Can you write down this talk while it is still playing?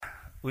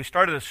We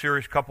started a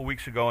series a couple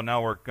weeks ago, and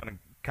now we're going to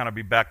kind of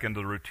be back into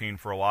the routine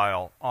for a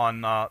while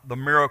on the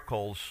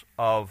miracles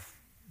of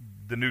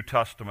the New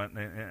Testament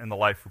in the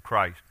life of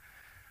Christ.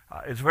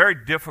 It's very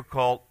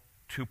difficult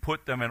to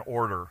put them in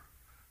order.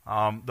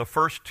 The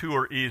first two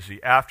are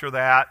easy. After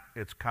that,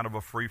 it's kind of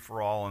a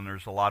free-for-all, and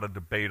there's a lot of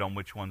debate on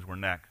which ones were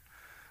next.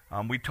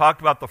 We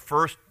talked about the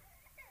first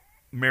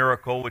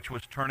miracle, which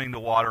was turning the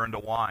water into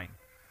wine.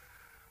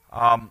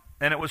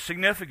 And it was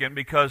significant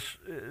because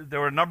there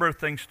were a number of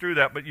things through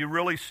that, but you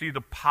really see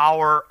the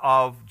power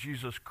of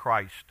Jesus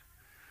Christ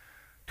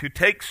to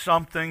take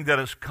something that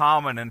is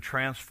common and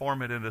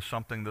transform it into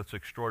something that's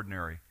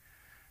extraordinary.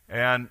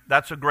 And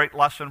that's a great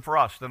lesson for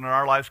us. That in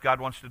our lives, God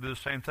wants to do the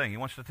same thing. He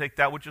wants to take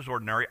that which is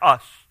ordinary,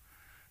 us,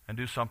 and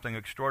do something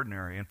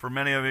extraordinary. And for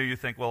many of you, you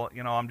think, well,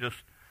 I'm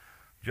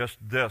just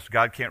this.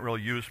 God can't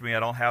really use me. I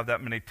don't have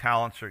that many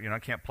talents, or I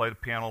can't play the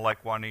piano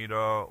like Juanita,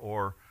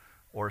 or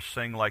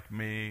sing like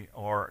me,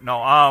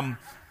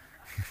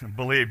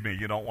 believe me,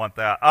 you don't want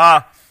that.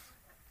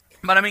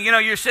 But I mean,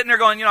 you're sitting there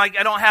going, I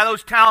don't have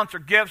those talents or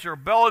gifts or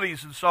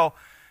abilities, and so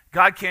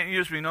God can't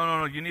use me.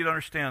 No. You need to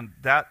understand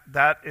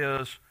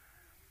it's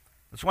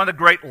one of the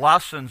great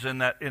lessons in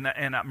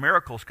that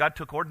miracles. God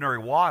took ordinary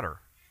water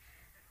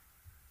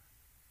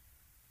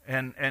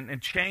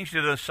and changed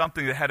it as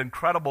something that had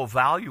incredible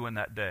value in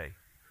that day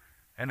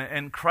and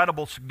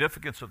incredible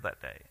significance of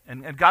that day.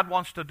 And God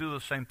wants to do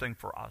the same thing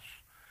for us.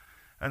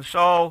 And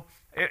so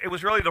it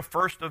was really the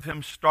first of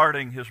him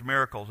starting his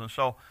miracles. And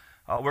so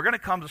we're going to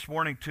come this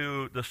morning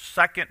to the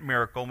second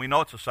miracle. And we know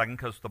it's the second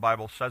because the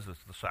Bible says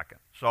it's the second.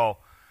 So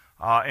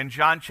in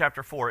John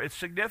chapter 4, it's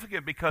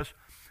significant because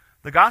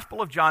the Gospel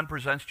of John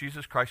presents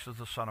Jesus Christ as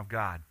the Son of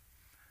God.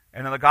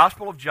 And in the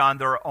Gospel of John,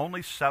 there are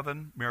only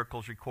 7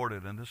 miracles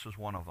recorded, and this is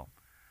one of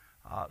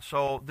them.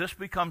 So this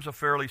becomes a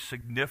fairly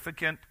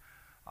significant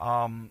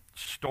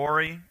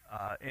story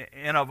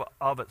in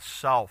of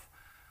itself.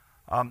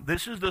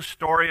 This is the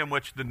story in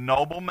which the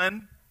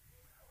nobleman,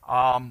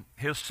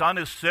 his son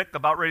is sick,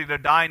 about ready to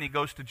die, and he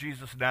goes to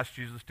Jesus and asks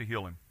Jesus to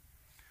heal him.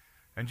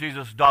 And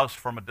Jesus does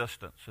from a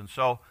distance. And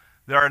so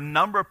there are a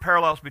number of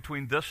parallels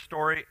between this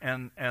story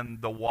and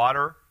the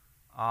water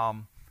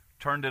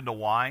turned into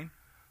wine.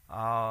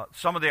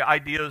 Some of the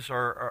ideas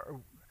are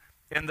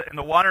in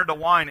the water into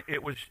wine,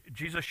 it was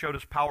Jesus showed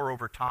his power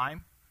over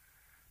time.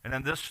 And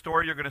in this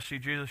story, you're going to see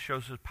Jesus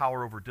shows his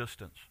power over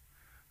distance.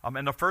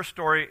 In the first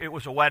story, it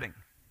was a wedding.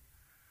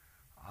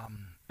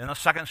 In the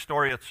second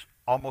story, it's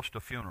almost a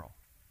funeral.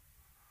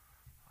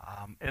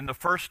 In the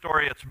first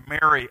story, it's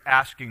Mary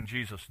asking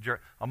Jesus,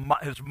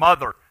 his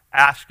mother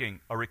asking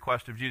a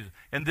request of Jesus.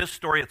 In this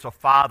story, it's a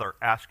father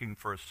asking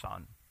for his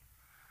son.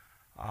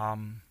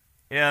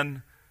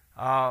 In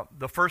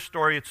the first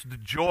story, it's the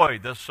joy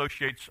that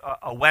associates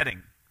a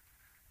wedding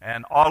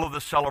and all of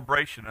the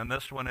celebration. In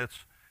this one,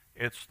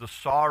 it's the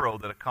sorrow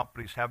that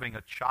accompanies having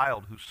a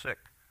child who's sick,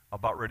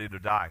 about ready to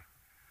die.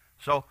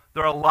 So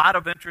there are a lot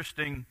of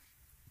interesting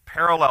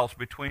parallels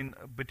between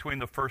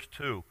the first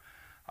two.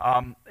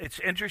 It's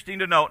interesting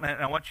to note,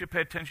 and I want you to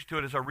pay attention to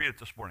it as I read it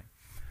this morning.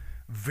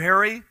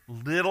 Very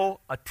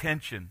little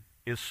attention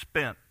is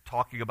spent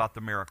talking about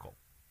the miracle.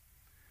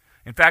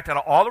 In fact, out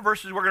of all the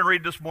verses we're going to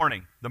read this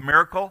morning, the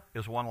miracle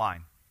is one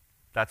line.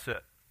 That's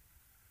it.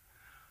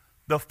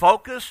 The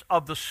focus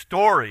of the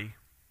story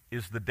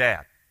is the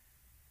dad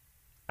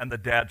and the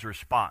dad's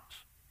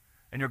response.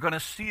 And you're going to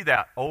see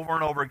that over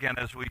and over again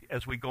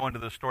as we go into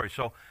the story.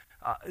 So,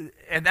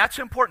 and that's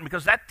important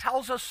because that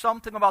tells us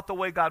something about the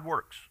way God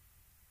works.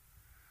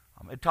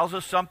 It tells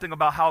us something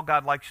about how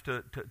God likes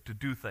to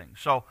do things.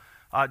 So,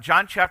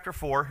 John chapter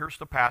 4, here's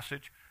the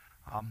passage.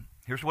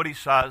 Here's what he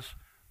says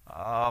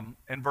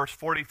in verse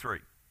 43.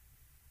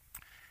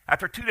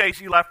 After 2 days,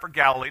 he left for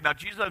Galilee. Now,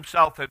 Jesus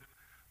himself had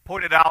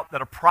pointed out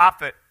that a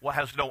prophet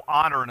has no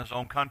honor in his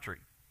own country.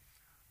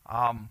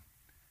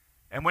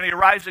 And when he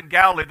arrives in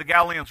Galilee, the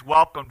Galileans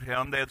welcomed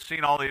him. They had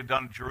seen all he had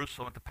done in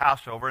Jerusalem at the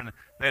Passover, and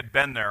they had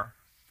been there.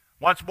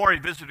 Once more, he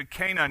visited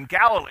Cana in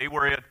Galilee,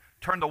 where he had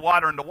turned the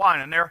water into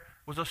wine, and there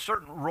was a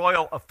certain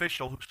royal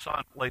official whose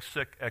son lay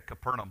sick at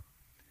Capernaum.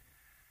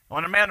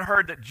 When a man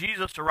heard that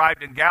Jesus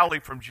arrived in Galilee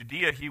from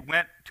Judea, he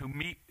went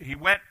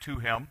to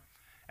him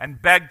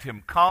and begged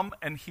him, "Come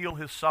and heal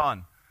his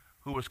son,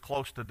 who was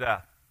close to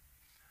death."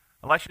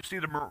 "Unless you see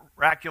the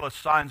miraculous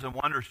signs and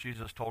wonders,"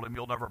 Jesus told him,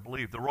 "you'll never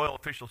believe." The royal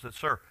official said,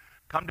 "Sir,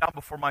 come down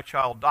before my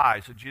child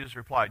dies." And Jesus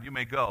replied, "You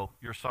may go,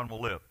 your son will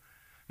live."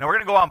 Now we're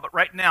going to go on, but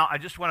right now I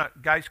just want to,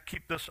 guys,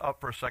 keep this up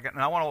for a second,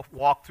 and I want to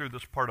walk through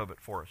this part of it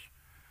for us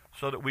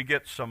so that we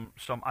get some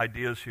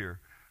ideas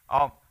here.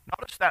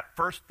 Notice that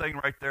first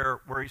thing right there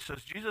where he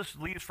says Jesus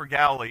leaves for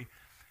Galilee,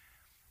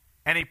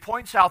 and he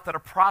points out that a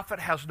prophet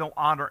has no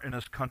honor in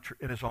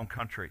his own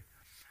country.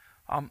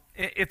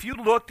 If you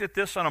looked at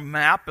this on a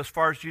map as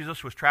far as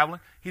Jesus was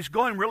traveling, he's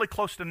going really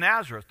close to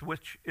Nazareth,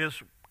 which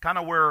is kind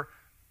of where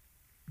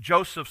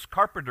Joseph's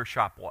carpenter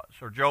shop was,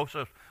 or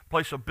Joseph's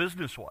place of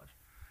business was.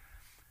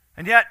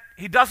 And yet,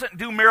 he doesn't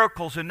do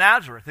miracles in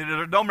Nazareth.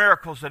 There are no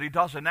miracles that he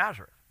does in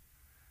Nazareth.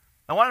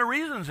 And one of the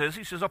reasons is,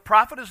 he says, a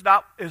prophet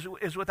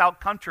is without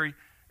country,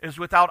 is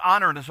without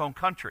honor in his own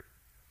country.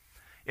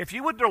 If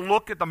you were to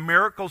look at the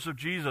miracles of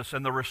Jesus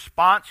and the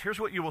response, here's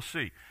what you will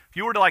see. If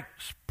you were to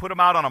put them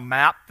out on a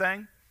map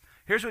thing,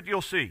 here's what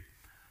you'll see.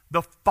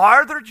 The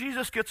farther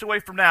Jesus gets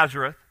away from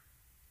Nazareth,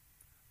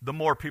 the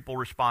more people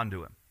respond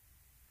to him.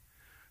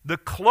 The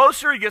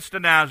closer he gets to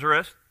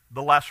Nazareth,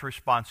 the less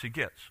response he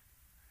gets.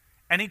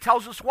 And he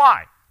tells us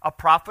why. A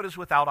prophet is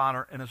without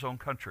honor in his own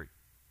country.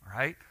 All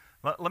right?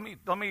 Let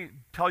me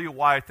tell you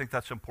why I think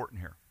that's important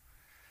here.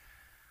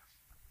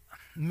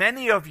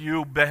 Many of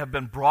you have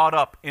been brought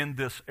up in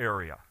this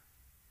area.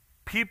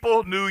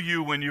 People knew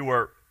you when you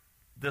were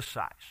this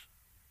size.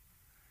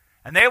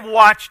 And they have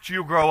watched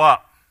you grow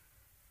up.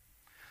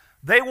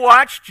 They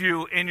watched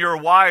you in your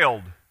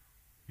wild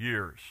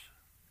years.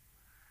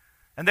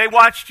 And they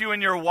watched you in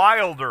your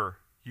wilder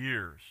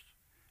years.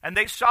 And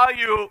they saw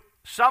you,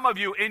 some of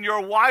you, in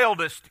your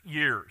wildest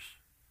years.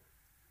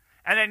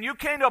 And then you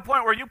came to a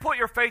point where you put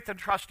your faith and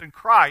trust in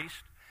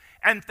Christ,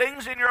 and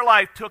things in your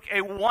life took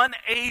a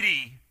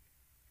 180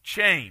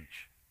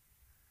 change.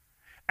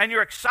 And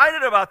you're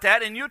excited about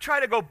that, and you try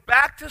to go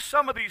back to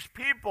some of these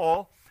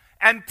people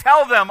and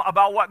tell them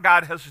about what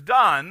God has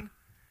done,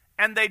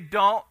 and they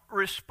don't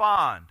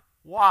respond.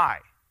 Why?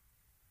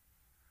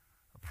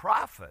 A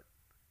prophet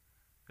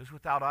is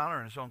without honor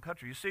in his own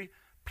country. You see,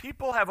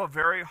 people have a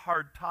very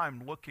hard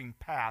time looking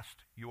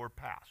past your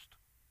past.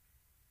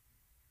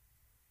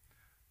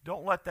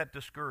 Don't let that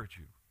discourage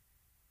you.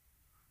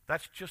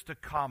 That's just a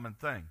common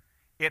thing.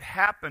 It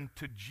happened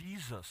to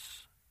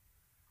Jesus.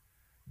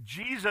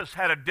 Jesus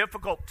had a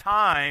difficult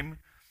time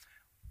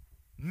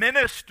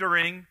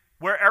ministering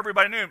where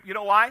everybody knew him. You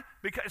know why?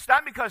 Because it's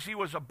not because he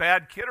was a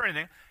bad kid or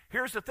anything.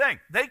 Here's the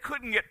thing. They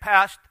couldn't get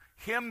past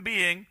him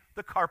being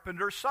the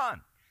carpenter's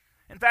son.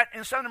 In fact,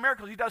 in some of the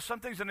miracles, he does some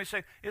things, and they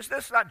say, is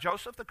this not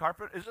Joseph the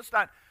carpenter? Is this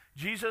not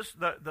Jesus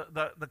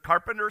the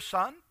carpenter's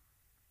son?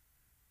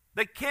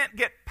 They can't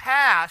get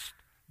past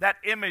that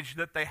image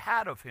that they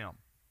had of him.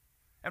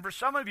 And for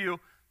some of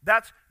you,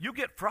 you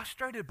get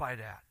frustrated by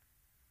that.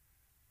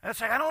 And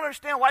it's like, I don't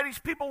understand why these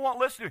people won't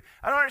listen to me.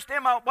 I don't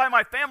understand why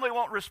my family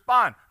won't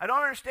respond. I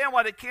don't understand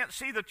why they can't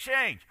see the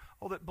change.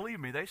 Oh, believe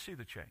me, they see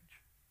the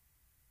change.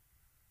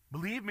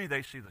 Believe me,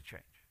 they see the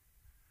change.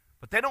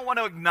 But they don't want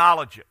to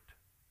acknowledge it.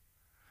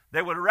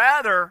 They would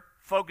rather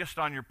focus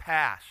on your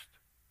past,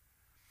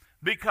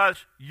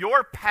 because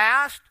your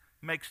past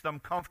makes them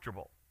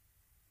comfortable.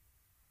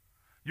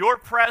 Your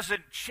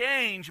present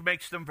change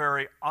makes them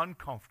very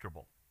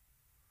uncomfortable.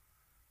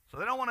 So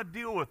they don't want to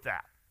deal with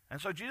that.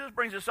 And so Jesus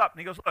brings this up, and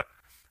he goes, look,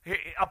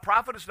 a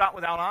prophet is not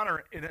without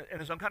honor in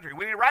his own country.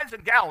 When he arrives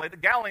in Galilee, the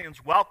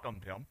Galileans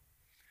welcomed him.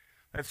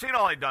 They'd seen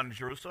all he'd done in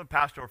Jerusalem,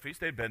 Passover feast,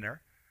 they'd been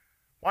there.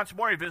 Once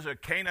more he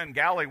visited Cana in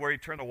Galilee, where he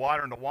turned the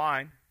water into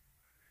wine.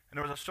 And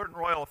there was a certain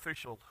royal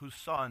official whose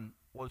son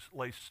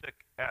lay sick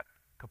at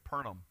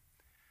Capernaum.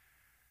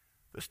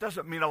 This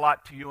doesn't mean a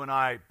lot to you and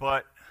I,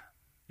 but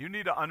you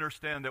need to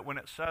understand that when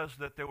it says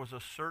that there was a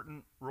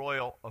certain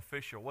royal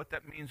official, what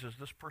that means is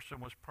this person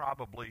was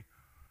probably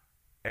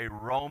a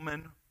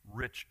Roman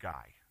rich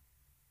guy.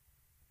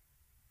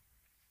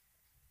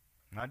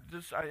 Now,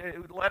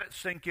 let it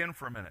sink in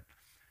for a minute.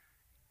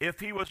 If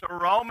he was a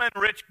Roman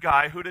rich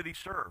guy, who did he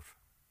serve?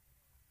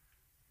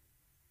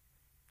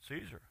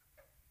 Caesar.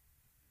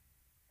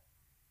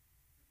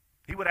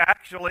 He would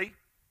actually,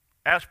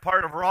 as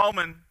part of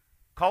Roman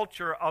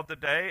culture of the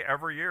day,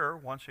 every year,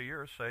 once a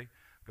year,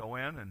 go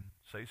in and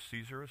say,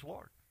 Caesar is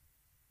Lord.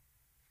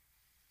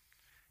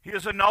 He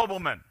is a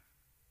nobleman.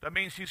 That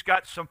means he's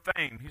got some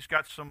fame. He's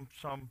got some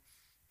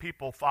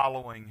people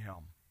following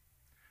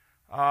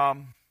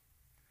him.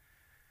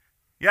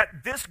 Yet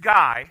this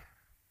guy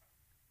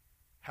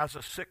has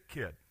a sick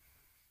kid.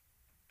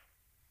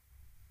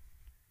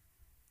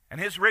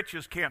 And his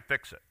riches can't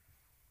fix it.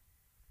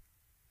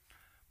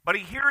 But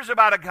he hears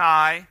about a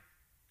guy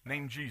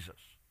named Jesus,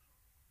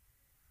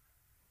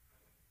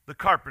 the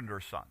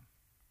carpenter's son.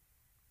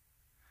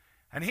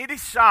 And he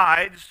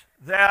decides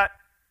that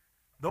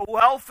the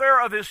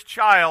welfare of his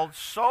child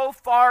so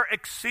far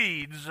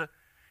exceeds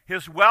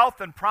his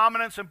wealth and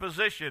prominence and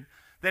position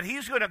that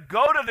he's going to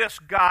go to this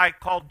guy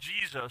called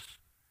Jesus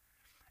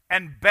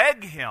and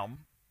beg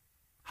him,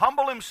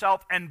 humble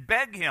himself and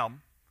beg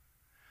him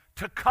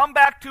to come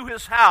back to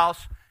his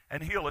house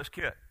and heal his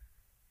kid.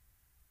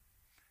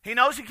 He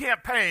knows he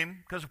can't pay him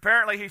because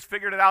apparently he's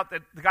figured it out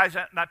that the guy's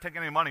not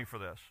taking any money for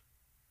this,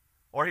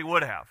 or he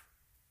would have.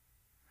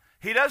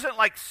 He doesn't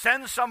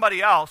send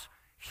somebody else.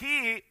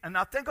 And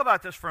now think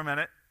about this for a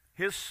minute.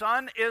 His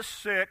son is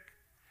sick.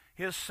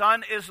 His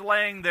son is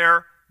laying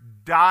there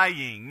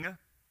dying,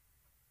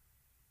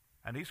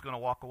 and he's going to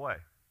walk away.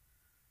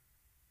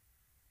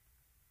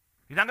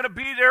 He's not going to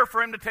be there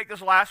for him to take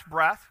his last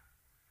breath.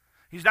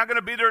 He's not going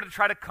to be there to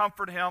try to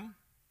comfort him.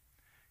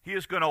 He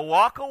is going to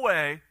walk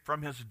away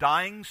from his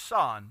dying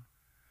son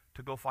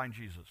to go find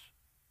Jesus.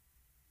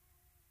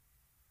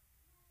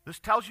 This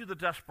tells you the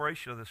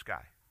desperation of this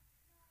guy.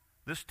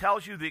 This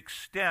tells you the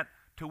extent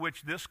to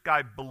which this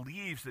guy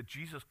believes that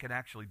Jesus can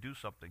actually do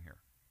something here.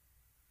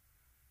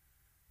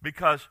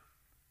 Because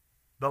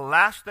the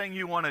last thing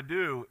you want to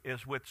do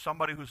is with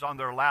somebody who's on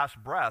their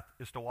last breath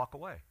is to walk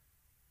away.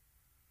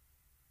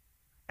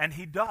 And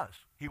he does.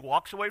 He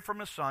walks away from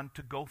his son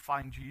to go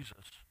find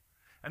Jesus.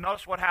 And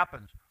notice what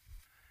happens.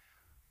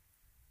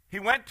 He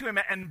went to him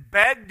and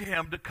begged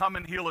him to come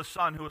and heal his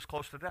son who was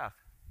close to death.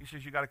 He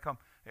says, you got to come.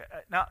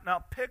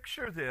 Now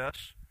picture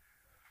this.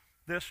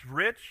 This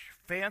rich,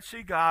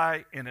 fancy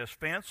guy in his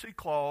fancy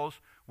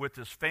clothes with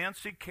his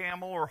fancy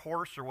camel or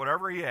horse or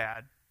whatever he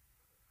had,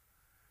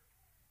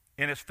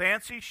 in his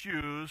fancy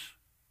shoes,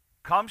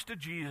 comes to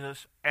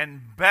Jesus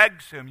and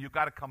begs him, you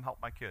got to come help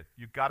my kid.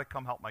 You got to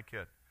come help my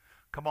kid.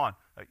 Come on.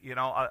 You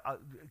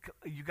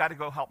got to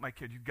go help my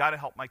kid. You got to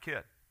help my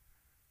kid.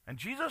 And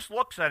Jesus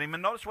looks at him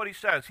and notice what he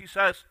says. He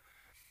says,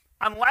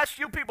 unless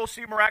you people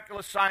see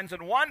miraculous signs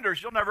and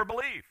wonders, you'll never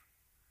believe.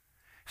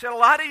 He said, a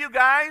lot of you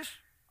guys,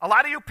 a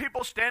lot of you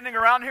people standing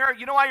around here,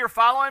 you know why you're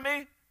following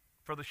me?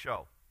 For the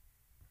show.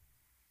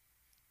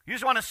 You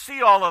just want to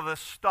see all of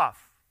this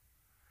stuff.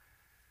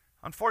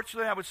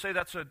 Unfortunately, I would say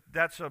that's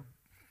a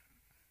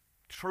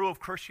true of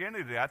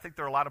Christianity today. I think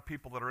there are a lot of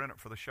people that are in it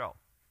for the show.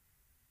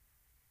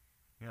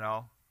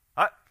 I'll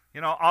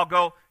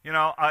go,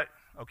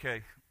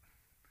 okay.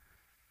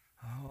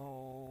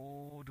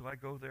 Oh, do I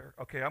go there?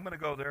 Okay, I'm going to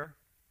go there.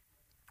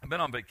 I've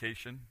been on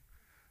vacation.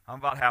 I'm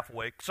about half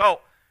awake. So,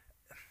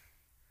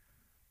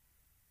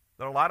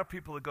 there are a lot of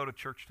people that go to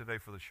church today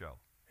for the show.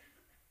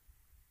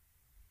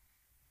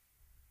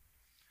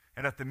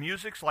 And if the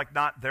music's like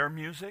not their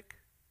music,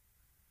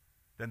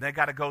 then they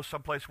got to go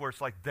someplace where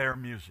it's like their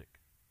music.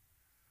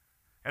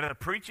 And if the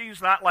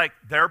preaching's not like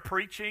their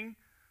preaching,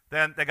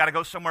 then they got to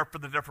go somewhere for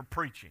the different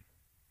preaching.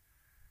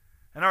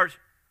 In other words,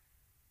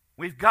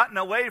 we've gotten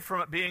away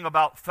from it being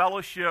about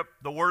fellowship,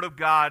 the Word of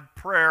God,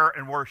 prayer,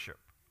 and worship.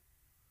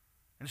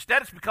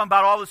 Instead, it's become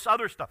about all this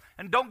other stuff.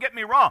 And don't get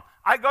me wrong,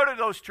 I go to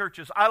those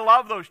churches. I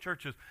love those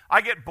churches.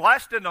 I get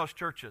blessed in those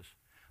churches.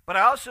 But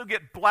I also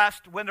get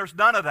blessed when there's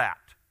none of that.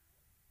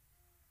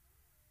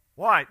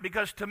 Why?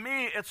 Because to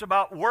me, it's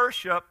about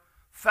worship,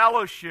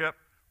 fellowship,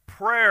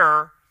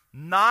 prayer,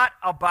 not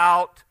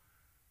about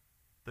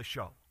the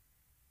show.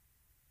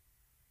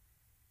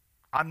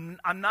 I'm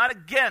not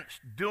against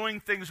doing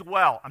things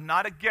well. I'm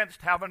not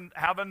against having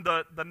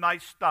the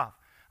nice stuff.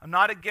 I'm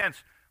not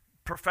against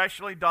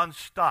professionally done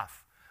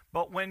stuff.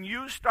 But when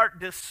you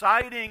start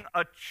deciding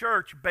a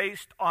church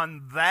based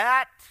on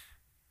that,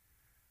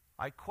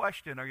 I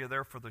question, are you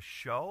there for the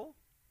show?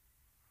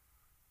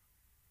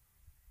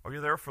 Are you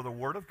there for the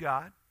Word of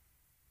God,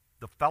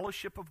 the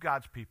fellowship of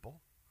God's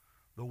people,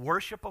 the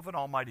worship of an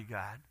almighty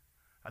God,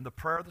 and the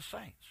prayer of the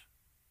saints?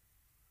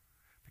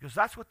 Because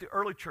that's what the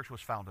early church was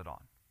founded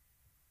on.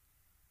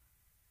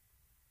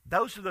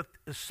 Those are the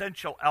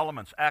essential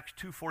elements, Acts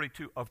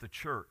 2:42, of the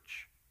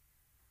church.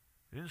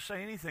 It didn't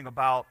say anything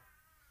about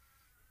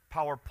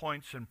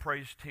PowerPoints and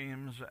praise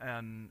teams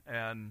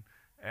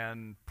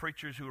and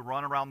preachers who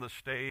run around the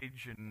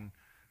stage and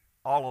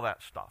all of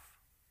that stuff.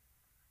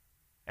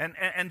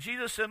 And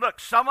Jesus said, look,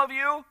 some of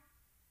you,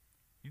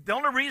 the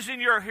only reason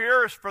you're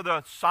here is for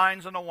the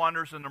signs and the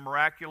wonders and the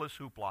miraculous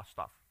hoopla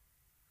stuff.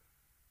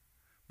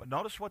 But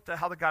notice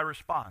how the guy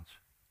responds.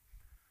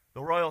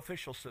 The royal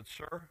official said,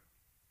 sir,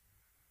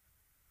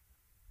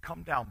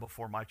 come down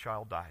before my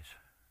child dies.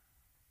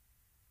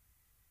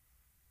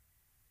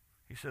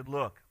 He said,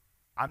 look,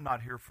 I'm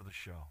not here for the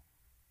show.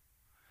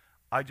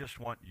 I just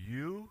want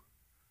you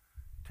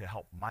to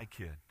help my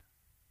kid.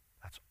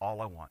 That's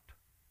all I want.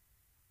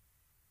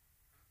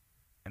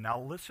 And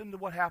now listen to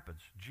what happens.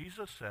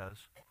 Jesus says,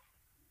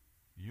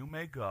 you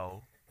may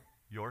go,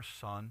 your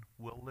son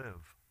will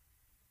live.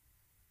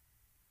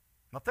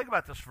 Now think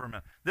about this for a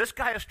minute. This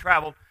guy has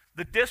traveled,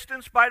 the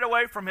distance, by the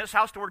way, from his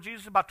house to where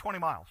Jesus is about 20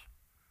 miles.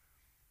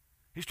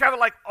 He's traveled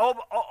like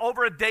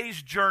over a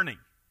day's journey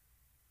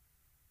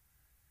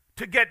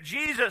to get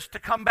Jesus to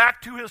come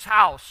back to his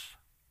house.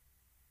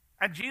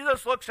 And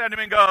Jesus looks at him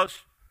and goes,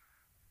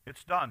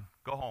 it's done.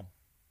 Go home.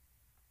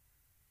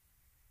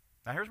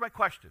 Now here's my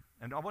question,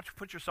 and I want you to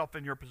put yourself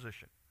in your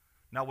position.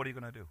 Now what are you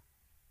going to do?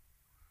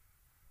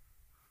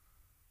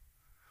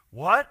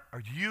 What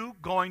are you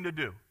going to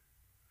do?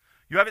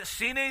 You haven't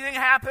seen anything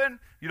happen.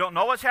 You don't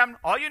know what's happened.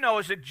 All you know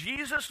is that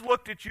Jesus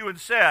looked at you and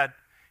said,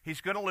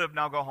 he's going to live,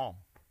 now go home.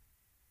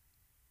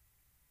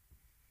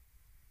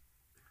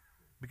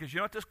 Because you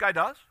know what this guy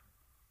does?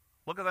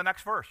 Look at the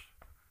next verse.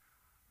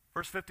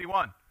 Verse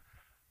 51.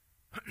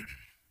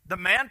 The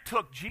man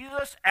took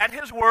Jesus at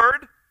his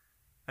word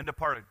and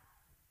departed.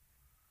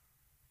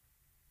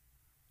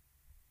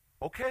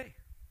 Okay.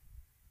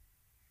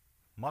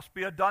 Must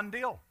be a done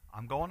deal.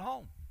 I'm going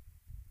home.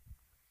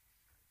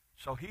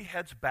 So he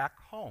heads back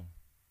home,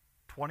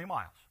 20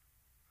 miles.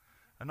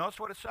 And notice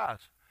what it says.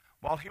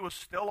 While he was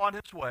still on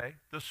his way,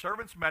 the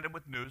servants met him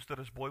with news that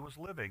his boy was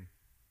living.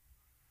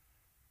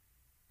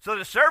 So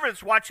the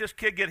servants watch this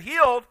kid get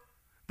healed,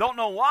 don't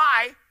know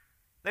why.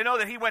 They know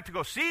that he went to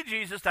go see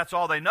Jesus, that's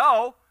all they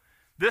know.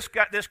 This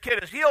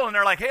kid is healed, and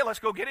they're like, hey, let's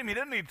go get him. He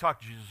didn't need to talk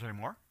to Jesus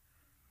anymore.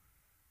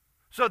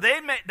 So they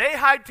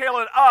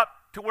hightail it up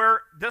to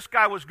where this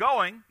guy was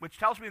going, which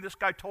tells me this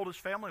guy told his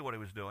family what he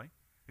was doing,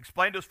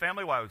 explained to his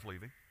family why he was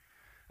leaving.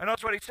 And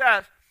notice what he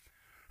says.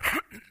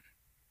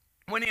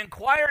 When he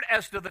inquired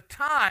as to the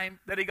time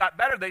that he got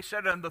better, they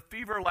said, and the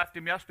fever left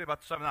him yesterday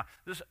about 7 o'clock.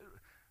 This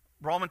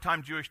Roman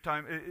time, Jewish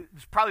time,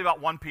 it's probably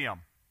about 1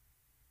 p.m.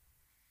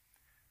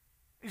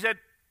 He said,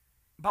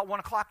 about 1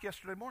 o'clock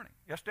yesterday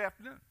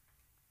afternoon.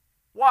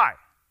 Why?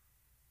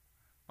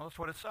 Well, that's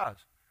what it says.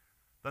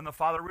 Then the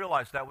father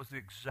realized that was the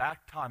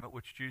exact time at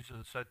which Jesus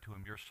had said to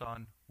him, your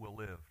son will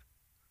live.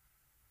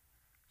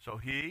 So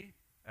he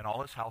and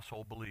all his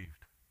household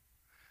believed.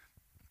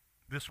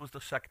 This was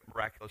the second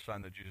miraculous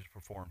sign that Jesus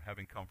performed,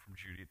 having come from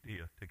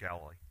Judea to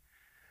Galilee.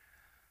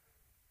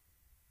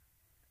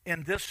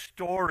 In this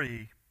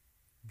story,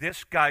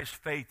 this guy's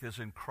faith is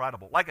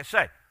incredible. Like I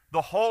say,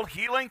 the whole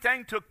healing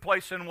thing took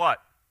place in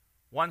what?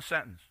 One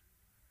sentence.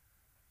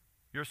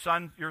 Your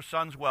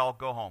son's well,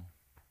 go home.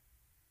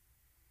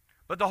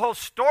 But the whole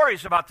story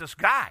is about this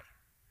guy.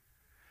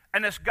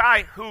 And this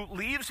guy who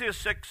leaves his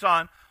sick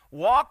son,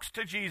 walks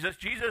to Jesus.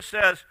 Jesus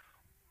says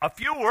a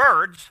few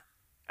words,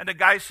 and the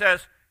guy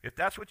says, if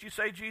that's what you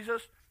say,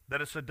 Jesus,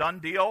 that it's a done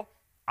deal,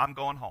 I'm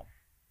going home.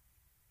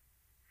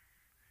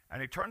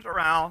 And he turns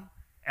around,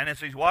 and as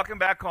he's walking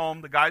back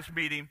home, the guys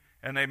meet him,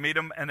 and they meet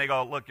him, and they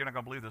go, look, you're not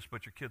going to believe this,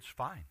 but your kid's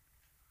fine.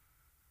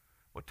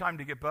 What time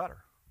did he get better?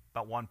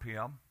 About 1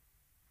 p.m.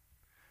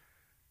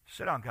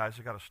 Sit down, guys.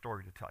 I got a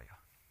story to tell you.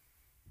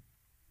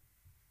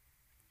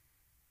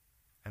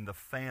 And the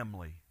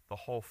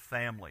whole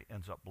family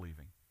ends up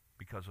believing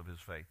because of his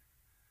faith.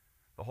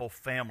 The whole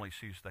family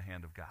sees the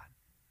hand of God.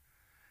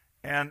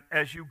 And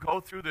as you go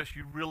through this,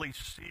 you really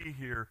see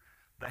here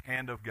the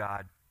hand of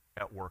God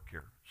at work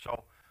here.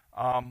 So,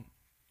 a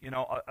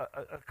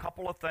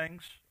couple of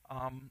things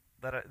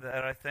that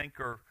I think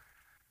are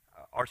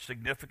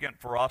significant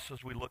for us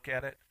as we look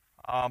at it.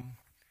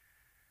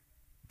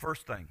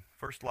 First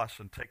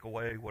lesson,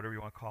 takeaway, whatever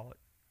you want to call it.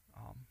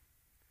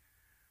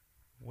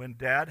 When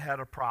Dad had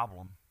a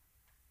problem,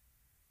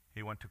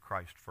 he went to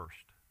Christ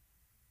first.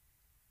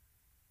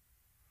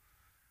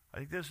 I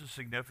think this is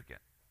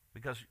significant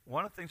because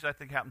one of the things I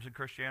think happens in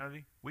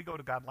Christianity, we go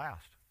to God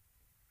last.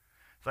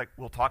 It's like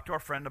we'll talk to our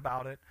friend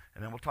about it,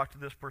 and then we'll talk to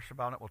this person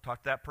about it, we'll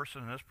talk to that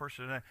person and this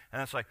person,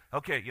 and it's like,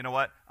 okay, you know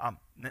what?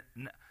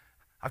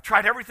 I've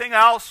tried everything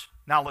else,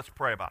 now let's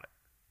pray about it.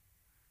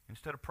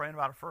 Instead of praying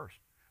about it first.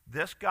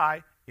 This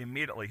guy,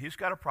 immediately, he's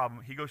got a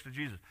problem, he goes to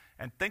Jesus.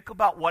 And think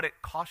about what it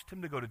cost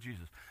him to go to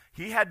Jesus.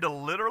 He had to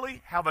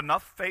literally have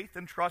enough faith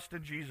and trust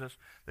in Jesus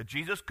that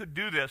Jesus could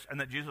do this and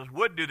that Jesus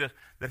would do this,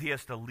 that he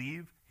has to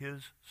leave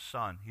his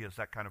son. He has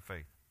that kind of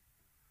faith.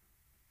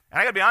 And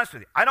I got to be honest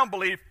with you, I don't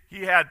believe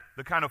he had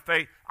the kind of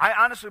faith. I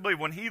honestly believe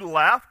when he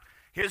left,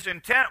 his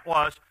intent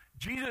was,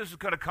 Jesus is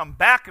going to come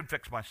back and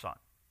fix my son.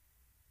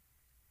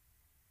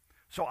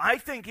 So I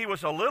think he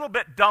was a little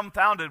bit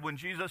dumbfounded when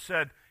Jesus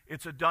said,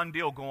 it's a done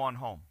deal, go on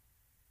home.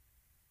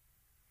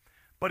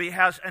 But he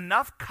has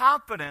enough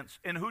confidence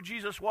in who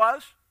Jesus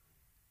was,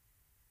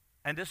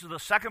 and this is the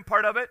second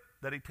part of it,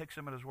 that he takes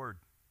him at his word.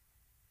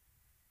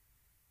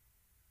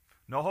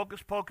 No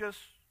hocus pocus,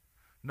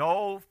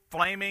 no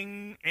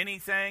flaming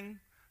anything,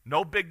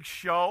 no big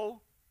show.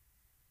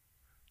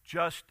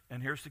 Just,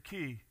 and here's the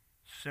key,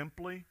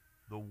 simply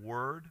the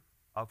word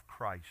of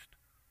Christ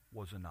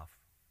was enough.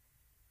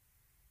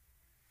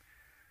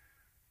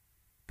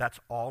 That's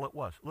all it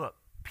was. Look,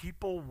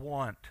 people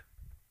want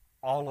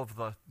all of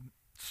the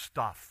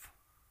stuff.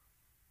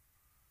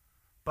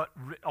 But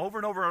over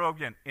and over and over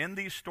again, in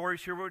these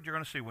stories here, what you're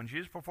going to see, when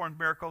Jesus performed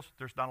miracles,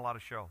 there's not a lot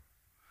of show.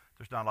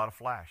 There's not a lot of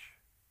flash.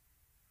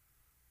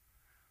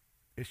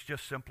 It's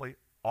just simply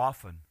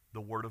often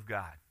the Word of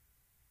God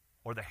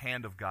or the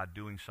hand of God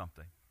doing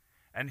something.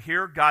 And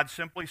here God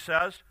simply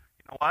says,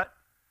 you know what?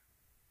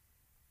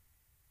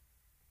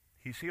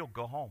 He's healed,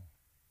 go home.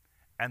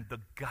 And the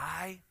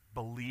guy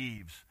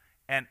believes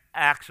and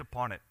acts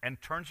upon it and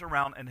turns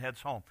around and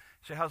heads home.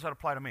 Say, how does that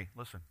apply to me?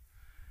 Listen,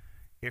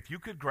 if you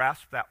could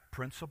grasp that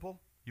principle,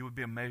 you would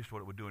be amazed what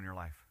it would do in your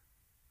life.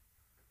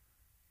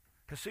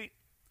 Because see,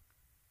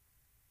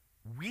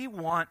 we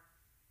want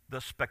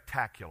the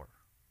spectacular.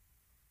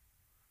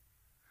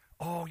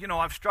 Oh,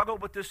 I've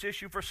struggled with this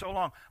issue for so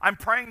long. I'm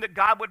praying that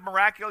God would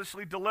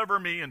miraculously deliver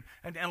me and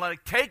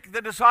like take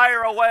the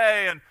desire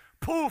away and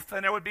poof,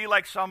 and there would be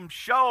like some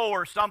show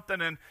or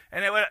something, and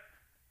it would,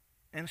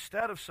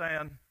 instead of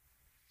saying,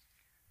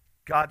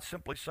 God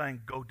simply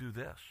saying, go do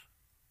this.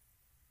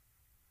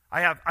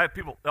 I have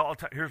people,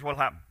 here's what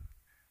will happen.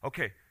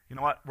 Okay, you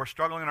know what? We're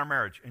struggling in our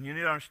marriage, and you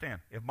need to understand,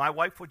 if my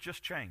wife would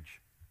just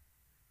change,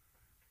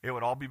 it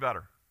would all be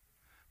better.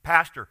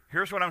 Pastor,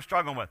 here's what I'm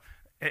struggling with.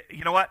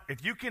 You know what?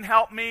 If you can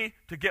help me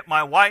to get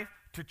my wife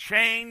to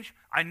change,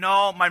 I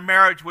know my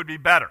marriage would be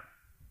better.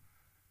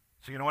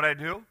 So you know what I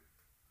do?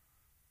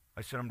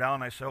 I sit them down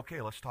and I say, okay,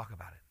 let's talk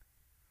about it.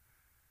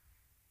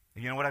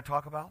 And you know what I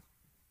talk about?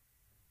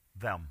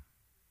 Them.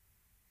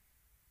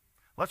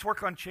 Let's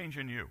work on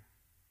changing you.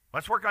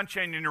 Let's work on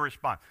changing your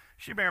response.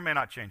 She may or may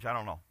not change. I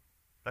don't know.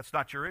 That's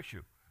not your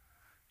issue.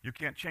 You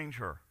can't change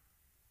her.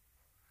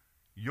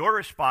 Your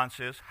response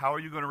is, how are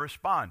you going to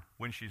respond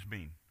when she's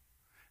mean?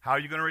 How are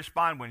you going to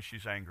respond when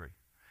she's angry?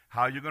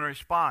 How are you going to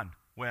respond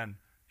when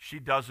she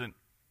doesn't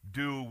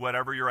do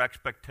whatever your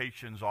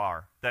expectations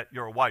are that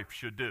your wife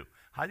should do?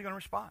 How are you going to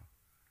respond?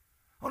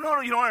 Oh,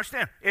 no, you don't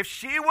understand. If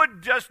she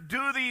would just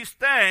do these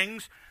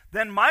things,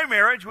 then my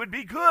marriage would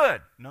be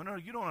good. No,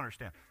 you don't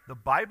understand. The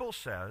Bible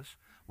says,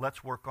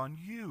 let's work on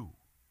you.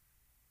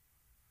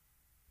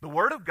 The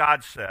Word of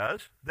God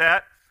says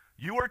that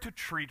you are to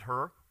treat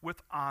her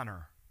with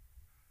honor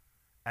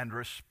and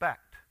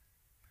respect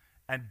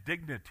and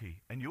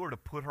dignity, and you are to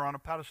put her on a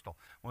pedestal.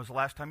 When was the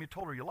last time you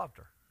told her you loved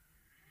her?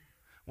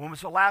 When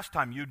was the last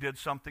time you did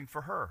something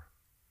for her?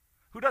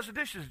 Who does the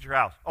dishes at your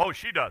house? Oh,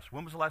 she does.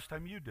 When was the last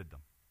time you did them?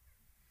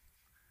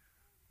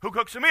 Who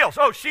cooks the meals?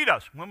 Oh, she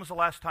does. When was the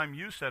last time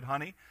you said,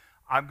 honey,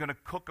 I'm going to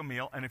cook a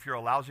meal, and if you're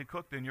a lousy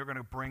cook, then you're going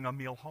to bring a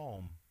meal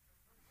home?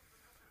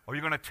 Or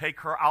you're going to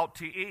take her out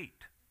to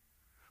eat?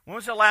 When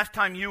was the last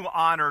time you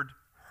honored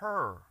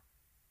her?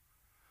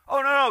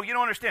 Oh, no, you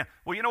don't understand.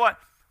 Well, you know what?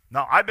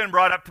 Now, I've been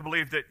brought up to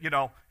believe that,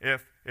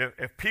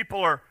 if people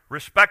are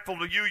respectful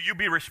to you, you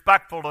be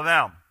respectful to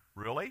them.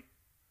 Really?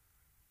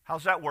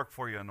 How's that work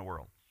for you in the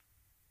world?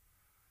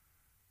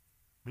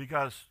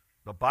 Because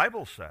the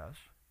Bible says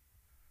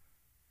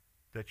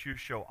that you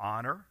show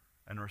honor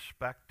and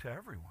respect to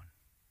everyone.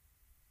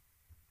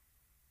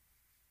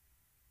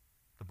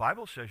 The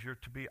Bible says you're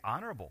to be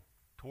honorable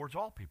towards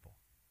all people.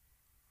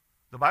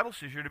 The Bible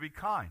says you're to be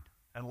kind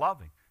and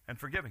loving and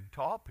forgiving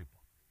to all people.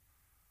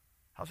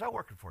 How's that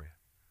working for you?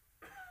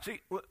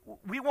 See,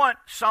 we want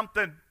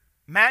something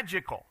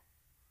magical.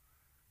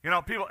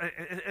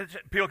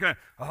 People can,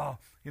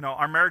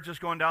 our marriage is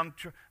going down.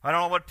 I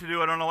don't know what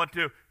to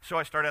do. So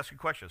I start asking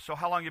questions. So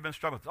how long have you been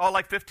struggling? Oh,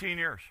 like 15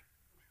 years.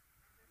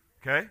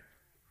 Okay?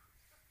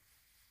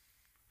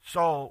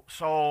 So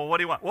what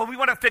do you want? Well, we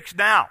want to fix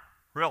now,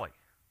 really.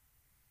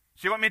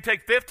 So you want me to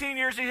take 15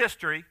 years of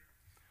history,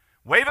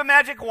 wave a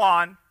magic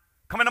wand,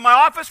 come into my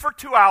office for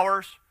 2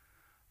 hours,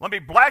 let me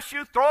bless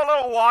you, throw a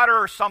little water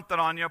or something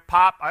on you,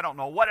 pop, I don't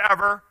know,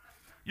 whatever.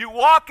 You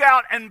walk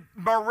out and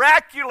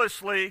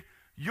miraculously,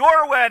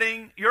 your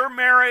wedding, your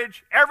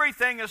marriage,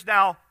 everything is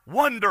now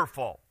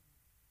wonderful.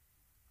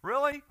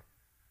 Really?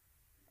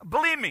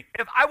 Believe me,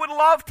 if I would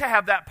love to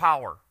have that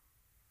power.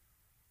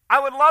 I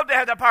would love to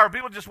have that power.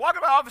 People just walk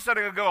in my office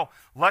and go,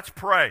 let's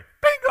pray.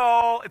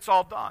 Bingo! It's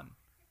all done.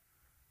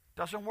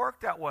 Doesn't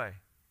work that way.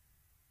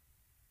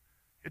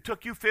 It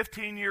took you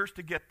 15 years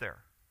to get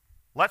there.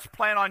 Let's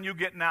plan on you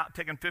getting out,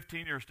 taking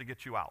 15 years to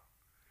get you out.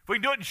 If we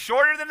can do it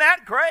shorter than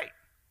that, great.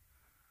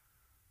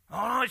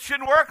 Oh, no, it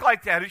shouldn't work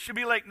like that. It should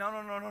be like,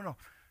 no.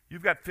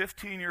 You've got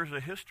 15 years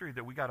of history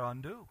that we got to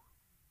undo.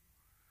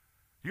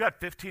 You got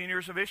 15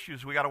 years of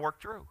issues we got to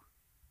work through.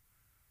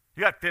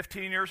 You got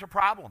 15 years of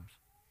problems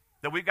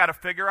that we've got to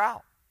figure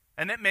out.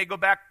 And it may go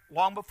back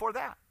long before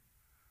that.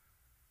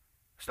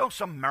 It's no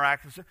some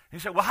miraculous thing. You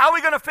say, well, how are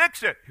we going to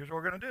fix it? Here's what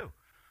we're going to do.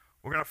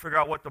 We're going to figure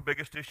out what the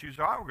biggest issues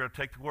are. We're going to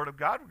take the Word of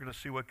God. We're going to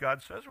see what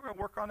God says. We're going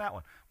to work on that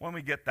one. When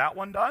we get that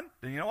one done,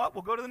 then you know what?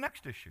 We'll go to the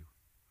next issue.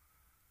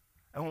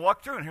 And we'll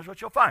walk through, and here's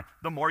what you'll find.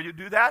 The more you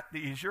do that, the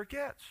easier it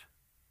gets.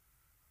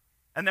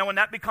 And then when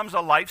that becomes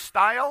a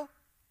lifestyle,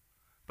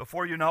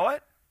 before you know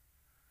it,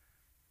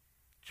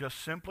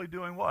 just simply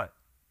doing what?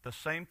 The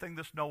same thing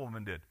this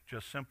nobleman did.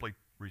 Just simply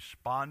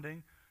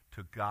responding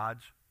to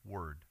God's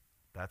Word.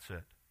 That's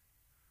it.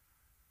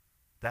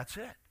 That's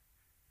it.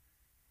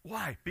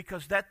 Why?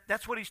 Because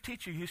that's what he's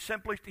teaching. He's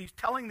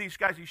telling these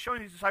guys, he's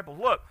showing these disciples,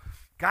 look,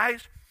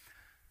 guys,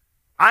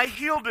 I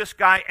healed this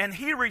guy, and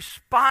he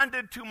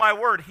responded to my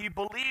word. He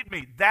believed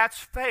me. That's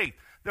faith.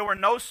 There were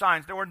no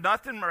signs. There were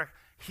nothing.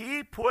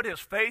 He put his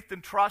faith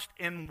and trust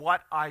in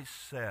what I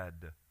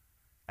said,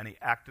 and he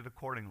acted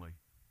accordingly.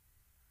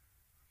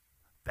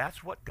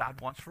 That's what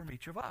God wants from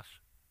each of us.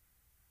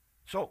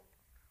 So,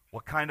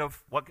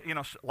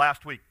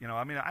 last week, I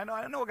know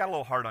I got a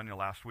little hard on you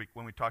last week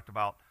when we talked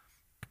about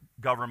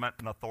government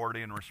and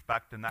authority and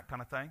respect and that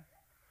kind of thing.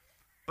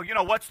 But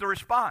what's the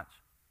response?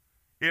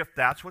 If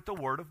that's what the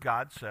Word of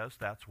God says,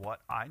 that's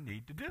what I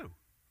need to do.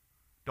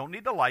 Don't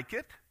need to like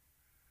it.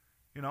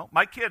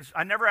 My kids,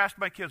 I never asked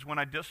my kids when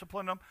I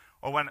disciplined them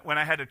or when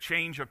I had to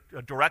change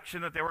a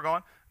direction that they were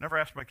going, never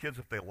asked my kids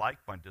if they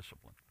liked my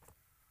discipline.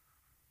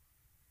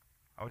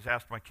 I always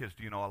asked my kids,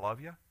 do you know I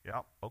love you?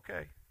 Yeah,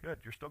 okay, good.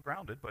 You're still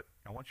grounded, but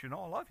I want you to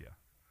know I love you.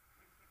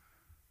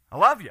 I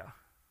love you.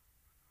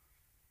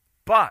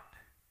 But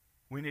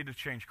we need to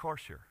change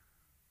course here.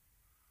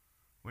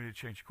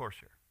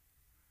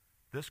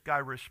 This guy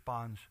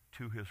responds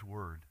to his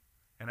word.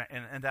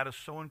 And that is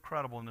so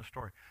incredible in this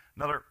story.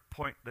 Another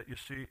point that you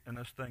see in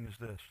this thing is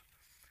this.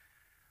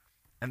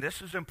 And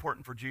this is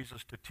important for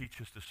Jesus to teach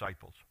his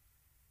disciples.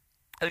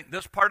 I think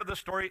this part of the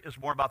story is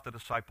more about the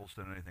disciples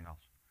than anything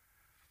else.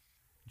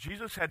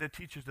 Jesus had to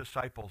teach his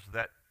disciples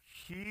that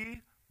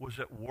he was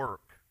at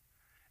work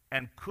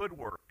and could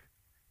work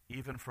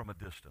even from a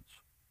distance.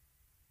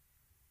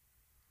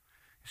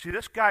 You see,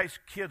 this guy's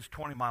kid's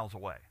 20 miles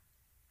away.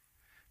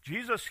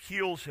 Jesus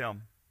heals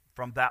him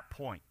from that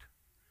point.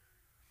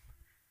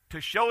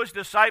 to show his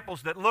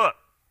disciples that, look,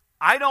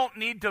 I don't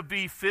need to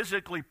be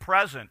physically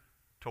present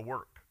to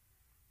work.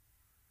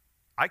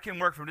 I can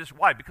work from this.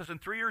 Why? Because in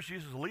 3 years,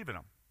 Jesus is leaving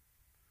them.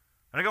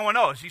 And they're going,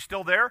 no, is he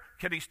still there?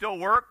 Can he still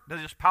work?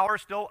 Is his power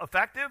still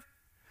effective?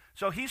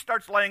 So he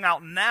starts laying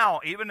out now,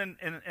 even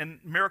in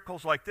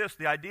miracles like this,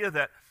 the idea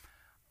that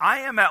I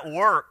am at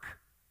work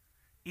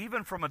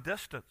even from a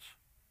distance.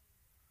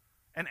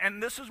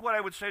 And this is what I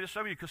would say to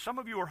some of you, because some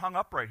of you are hung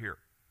up right here.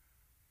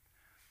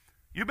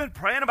 You've been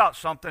praying about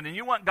something, and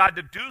you want God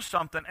to do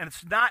something, and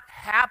it's not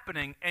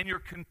happening, and your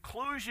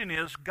conclusion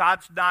is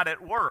God's not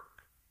at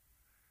work.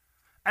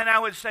 And I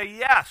would say,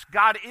 yes,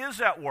 God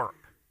is at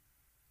work.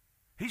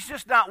 He's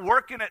just not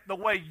working it the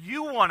way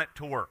you want it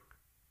to work.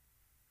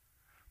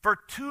 For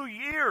 2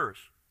 years,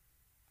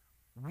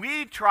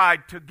 we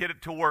tried to get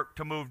it to work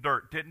to move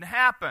dirt. Didn't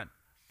happen.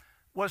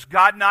 Was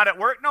God not at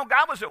work? No,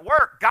 God was at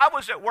work. God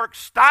was at work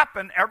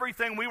stopping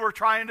everything we were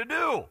trying to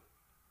do.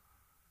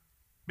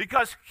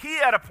 Because he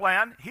had a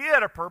plan, he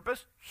had a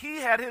purpose, he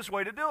had his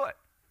way to do it.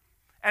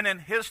 And in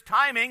his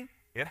timing,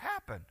 it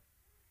happened.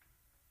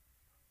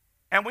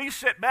 And we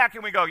sit back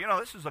and we go,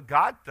 this is a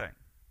God thing.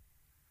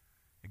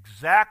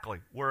 Exactly.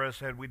 Whereas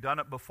had we done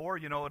it before,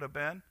 what it would have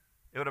been?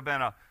 It would have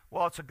been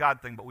it's a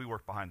God thing, but we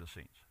work behind the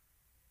scenes.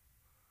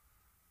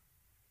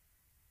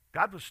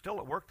 God was still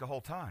at work the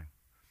whole time.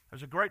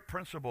 There's a great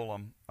principle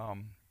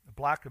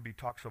Blackaby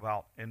talks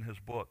about in his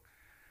book.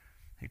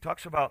 He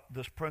talks about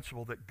this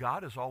principle that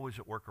God is always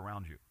at work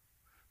around you.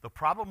 The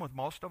problem with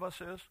most of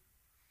us is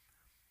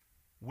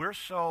we're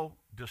so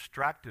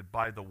distracted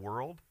by the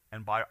world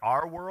and by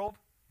our world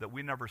that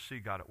we never see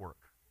God at work.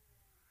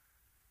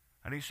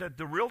 And he said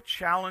the real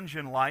challenge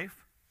in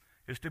life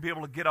is to be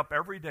able to get up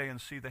every day and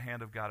see the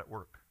hand of God at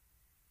work.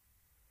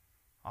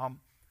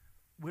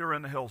 We were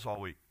in the hills all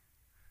week.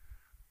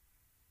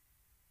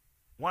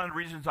 One of the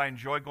reasons I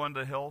enjoy going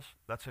to the hills,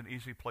 that's an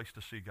easy place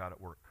to see God at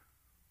work.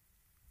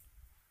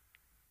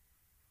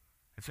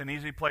 It's an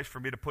easy place for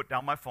me to put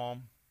down my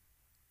phone.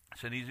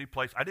 It's an easy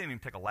place. I didn't even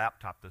take a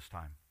laptop this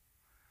time.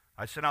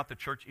 I sent out the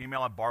church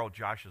email. I borrowed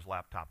Josh's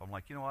laptop. I'm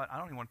like, you know what? I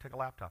don't even want to take a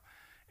laptop.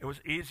 It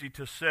was easy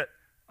to sit.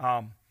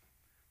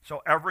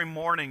 So every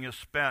morning is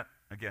spent,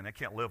 again, I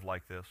can't live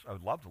like this. I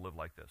would love to live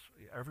like this.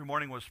 Every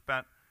morning was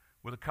spent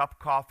with a cup of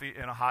coffee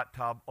in a hot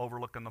tub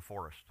overlooking the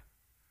forest.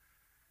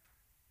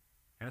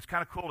 And it's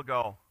kind of cool to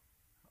go,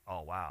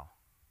 oh, wow.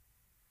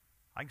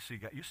 I can see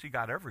God. You see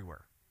God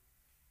everywhere.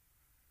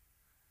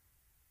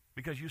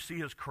 Because you see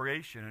his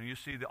creation and you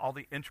see all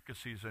the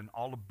intricacies and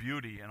all the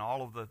beauty and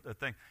all of the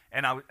thing.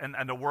 And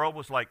the world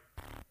was like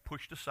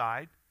pushed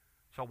aside.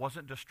 So I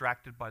wasn't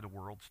distracted by the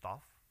world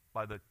stuff,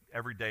 by the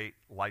everyday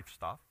life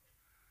stuff.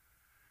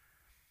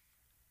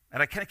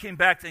 And I kind of came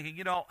back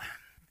thinking,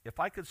 if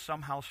I could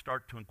somehow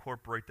start to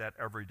incorporate that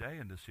every day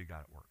and to see God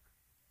at work.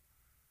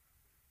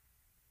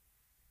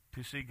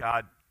 To see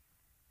God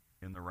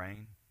in the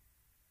rain.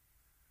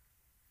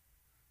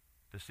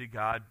 To see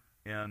God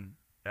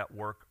at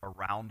work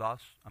around us.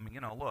 I mean,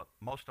 look,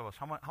 most of us,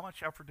 how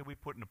much effort did we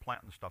put into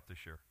planting stuff this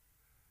year?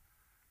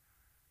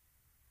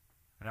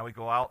 And now we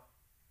go out,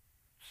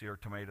 see our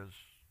tomatoes,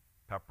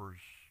 peppers,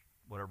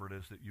 whatever it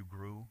is that you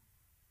grew,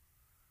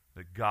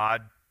 that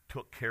God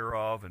took care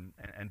of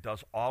and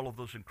does all of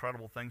those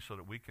incredible things so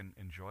that we can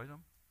enjoy them.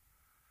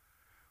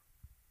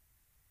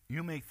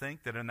 You may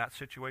think that in that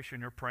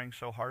situation you're praying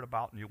so hard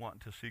about and you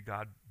want to see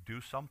God do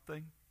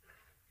something,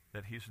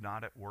 that he's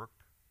not at work,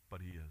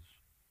 but he is.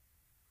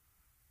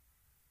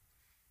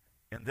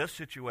 In this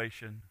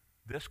situation,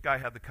 this guy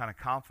had the kind of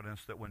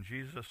confidence that when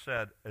Jesus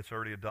said it's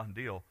already a done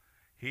deal,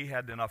 he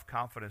had enough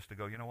confidence to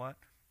go, you know what?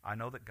 I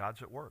know that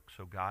God's at work.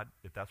 So God,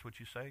 if that's what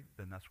you say,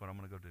 then that's what I'm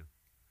going to go do.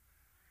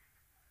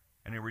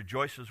 And he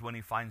rejoices when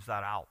he finds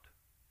that out.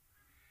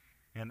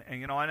 And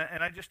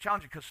I just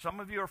challenge you, because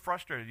some of you are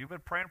frustrated. You've been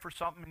praying for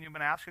something and you've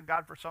been asking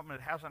God for something, and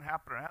it hasn't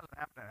happened, it hasn't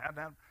happened, it hasn't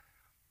happened.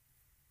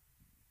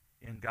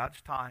 In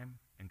God's time,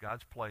 in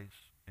God's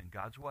place, in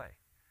God's way,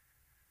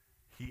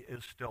 he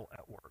is still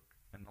at work.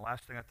 And the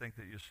last thing I think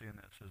that you see in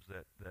this is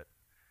that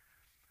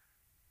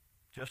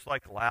just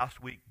like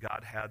last week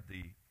God had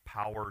the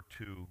power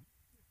to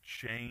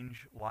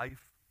change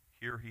life,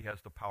 here he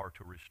has the power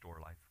to restore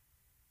life.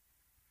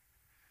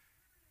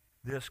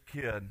 This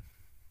kid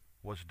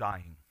was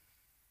dying.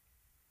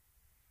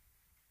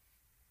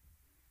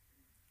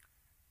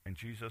 And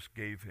Jesus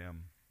gave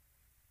him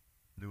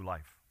new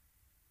life.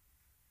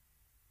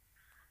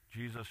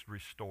 Jesus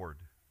restored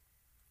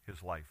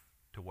his life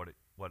to what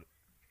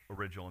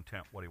original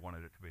intent, what he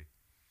wanted it to be.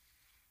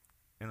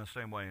 In the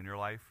same way in your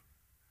life,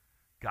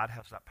 God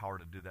has that power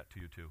to do that to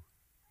you too.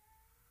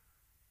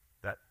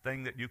 That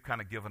thing that you've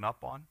kind of given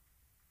up on.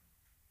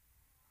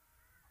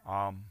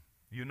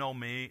 You know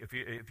me, if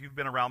you've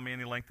been around me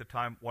any length of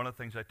time, one of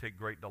the things I take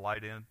great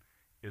delight in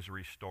is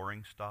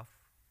restoring stuff.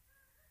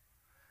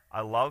 I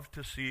love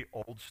to see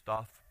old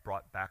stuff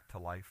brought back to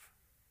life.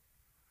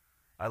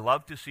 I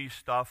love to see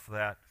stuff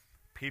that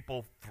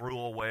people throw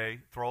away,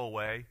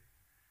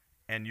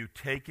 and you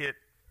take it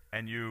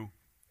and you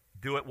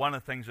do it. One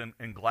of the things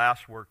in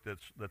glass work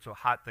that's a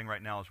hot thing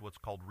right now is what's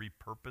called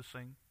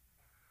repurposing,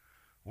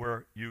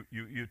 where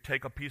you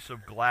take a piece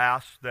of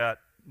glass that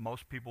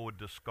most people would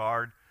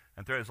discard,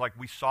 and it's like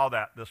we saw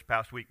that this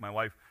past week. My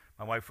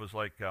wife was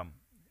like,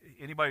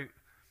 anybody?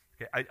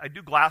 Okay, I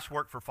do glass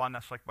work for fun.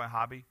 That's like my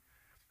hobby.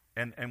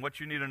 And what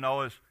you need to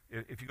know is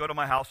if you go to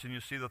my house and you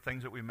see the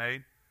things that we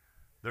made,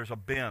 there's a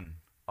bin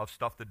of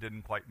stuff that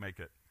didn't quite make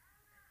it.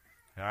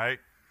 All right?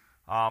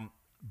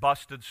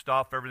 Busted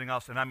stuff, everything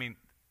else. And I mean,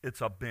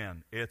 it's a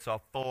bin. It's a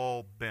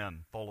full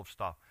bin full of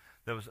stuff.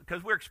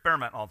 Because we're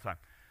experimenting all the time.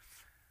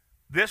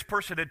 This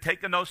person had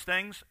taken those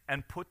things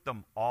and put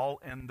them all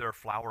in their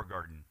flower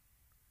garden.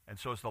 And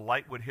so as the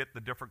light would hit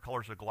the different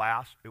colors of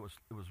glass, it was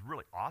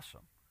really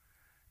awesome.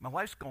 My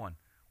wife's going,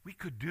 we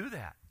could do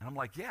that. And I'm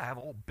like, yeah, I have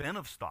a whole bin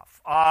of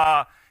stuff.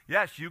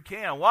 Yes, you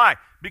can. Why?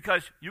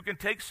 Because you can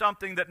take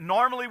something that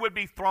normally would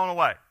be thrown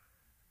away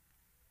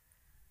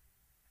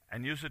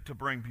and use it to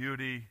bring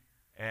beauty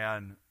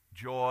and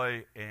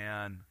joy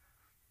and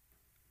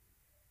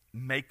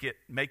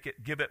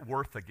give it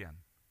worth again.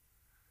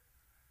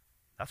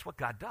 That's what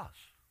God does.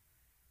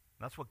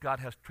 That's what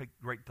God has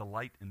great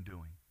delight in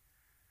doing.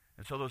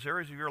 And so those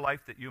areas of your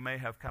life that you may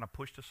have kind of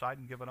pushed aside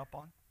and given up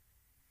on,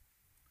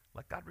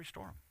 let God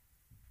restore them.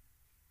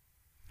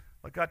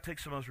 Let God take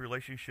some of those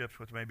relationships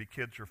with maybe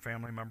kids or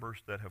family members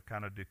that have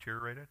kind of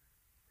deteriorated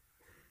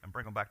and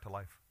bring them back to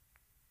life.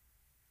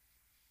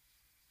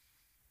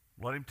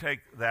 Let him take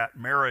that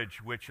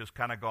marriage which has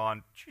kind of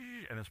gone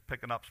and is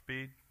picking up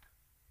speed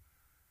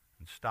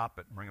and stop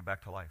it and bring it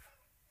back to life.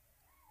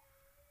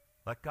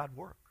 Let God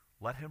work.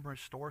 Let him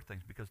restore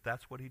things because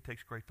that's what he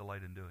takes great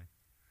delight in doing.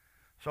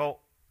 So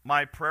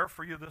my prayer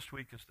for you this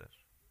week is this: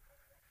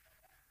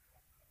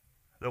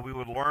 that we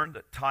would learn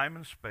that time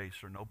and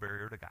space are no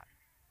barrier to God.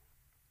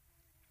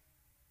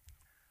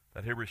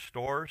 That he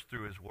restores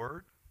through his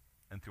word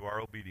and through our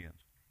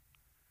obedience.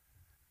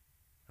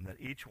 And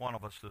that each one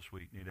of us this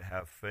week need to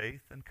have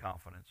faith and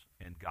confidence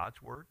in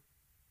God's word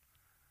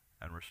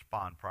and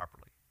respond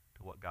properly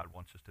to what God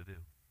wants us to do.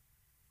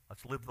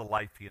 Let's live the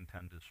life he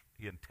intends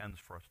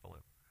for us to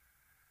live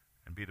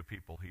and be the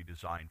people he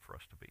designed for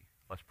us to be.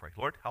 Let's pray.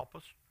 Lord, help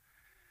us.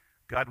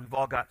 God, we've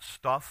all got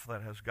stuff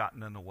that has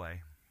gotten in the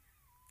way.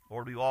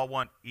 Lord, we all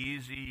want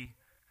easy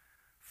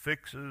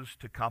fixes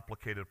to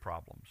complicated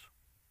problems.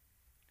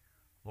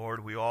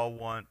 Lord, we all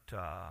want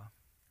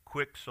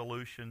quick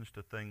solutions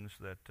to things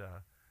that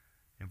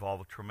involve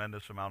a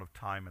tremendous amount of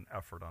time and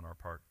effort on our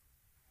part.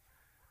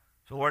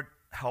 So, Lord,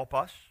 help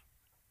us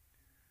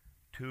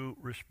to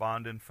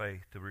respond in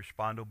faith, to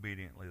respond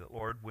obediently. That,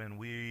 Lord, when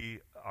we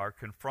are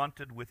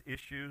confronted with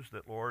issues,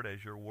 that, Lord,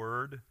 as your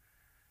word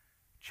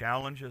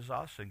challenges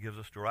us and gives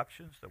us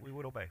directions, that we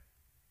would obey.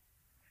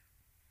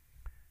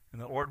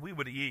 And that, Lord, we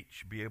would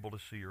each be able to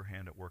see your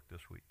hand at work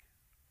this week.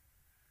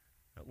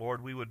 That,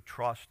 Lord, we would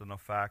trust in the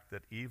fact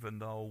that even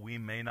though we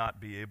may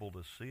not be able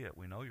to see it,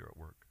 we know you're at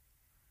work.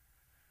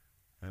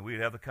 And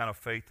we'd have the kind of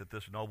faith that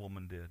this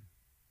nobleman did.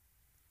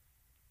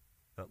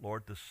 That,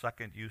 Lord, the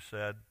second you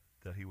said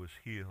that he was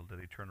healed, that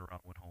he turned around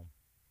and went home.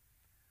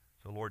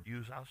 So, Lord,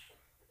 use us.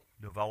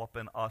 Develop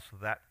in us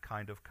that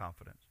kind of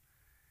confidence.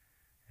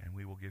 And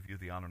we will give you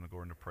the honor and the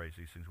glory and the praise.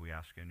 These things we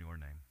ask in your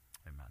name.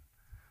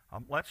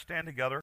 Amen. Let's stand together.